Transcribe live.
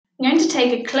I'm going to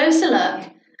take a closer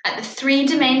look at the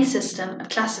three-domain system of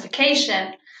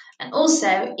classification and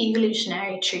also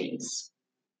evolutionary trees.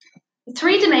 The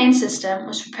three-domain system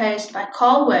was proposed by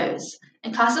Carl Woese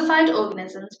and classified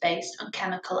organisms based on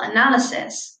chemical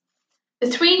analysis.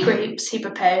 The three groups he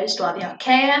proposed were the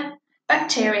archaea,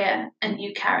 bacteria, and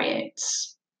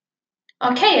eukaryotes.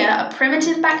 Archaea are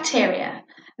primitive bacteria,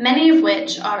 many of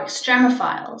which are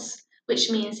extremophiles, which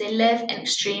means they live in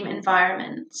extreme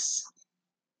environments.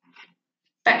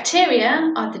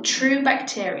 Bacteria are the true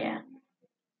bacteria.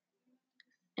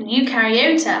 And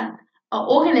eukaryota are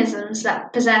organisms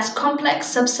that possess complex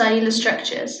subcellular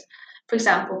structures, for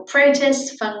example,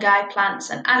 protists, fungi,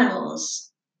 plants, and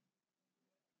animals.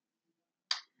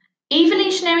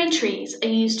 Evolutionary trees are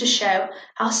used to show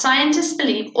how scientists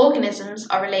believe organisms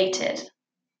are related.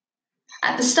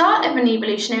 At the start of an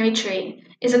evolutionary tree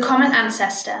is a common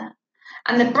ancestor,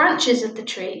 and the branches of the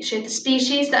tree show the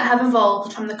species that have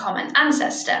evolved from the common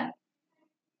ancestor.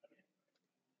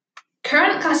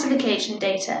 Current classification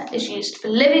data is used for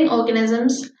living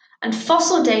organisms, and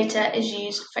fossil data is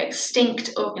used for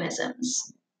extinct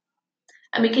organisms.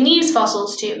 And we can use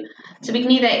fossils so we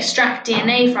can either extract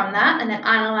DNA from that and then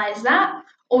analyze that,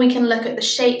 or we can look at the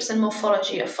shapes and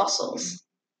morphology of fossils.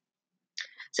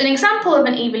 So an example of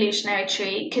an evolutionary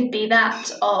tree could be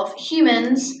that of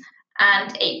humans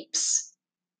and apes.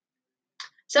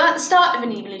 So at the start of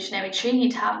an evolutionary tree,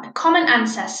 you'd have a common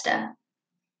ancestor,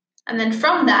 and then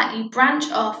from that you branch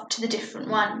off to the different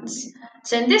ones.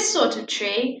 So in this sort of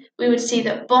tree, we would see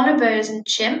that bonobos and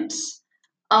chimps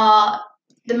are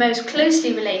the most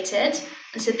closely related,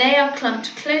 and so they are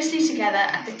clumped closely together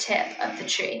at the tip of the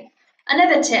tree.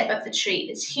 Another tip of the tree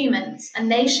is humans,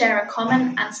 and they share a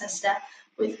common ancestor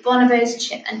with bonobos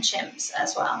and chimps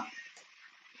as well.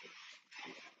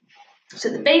 So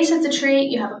at the base of the tree,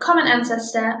 you have a common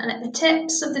ancestor, and at the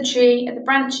tips of the tree, at the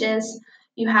branches,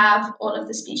 you have all of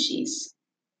the species.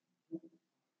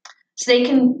 So they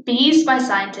can be used by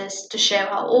scientists to show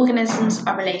how organisms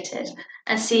are related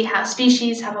and see how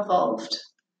species have evolved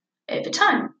over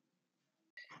time.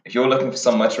 If you're looking for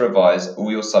somewhere to revise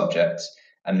all your subjects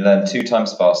and learn 2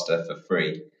 times faster for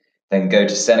free, then go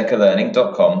to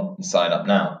senecalearning.com and sign up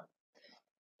now.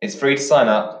 It's free to sign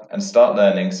up and start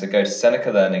learning, so go to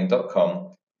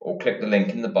senecalearning.com or click the link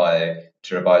in the bio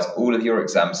to revise all of your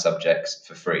exam subjects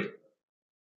for free.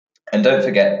 And don't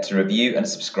forget to review and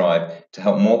subscribe to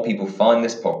help more people find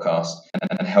this podcast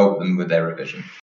and help them with their revision.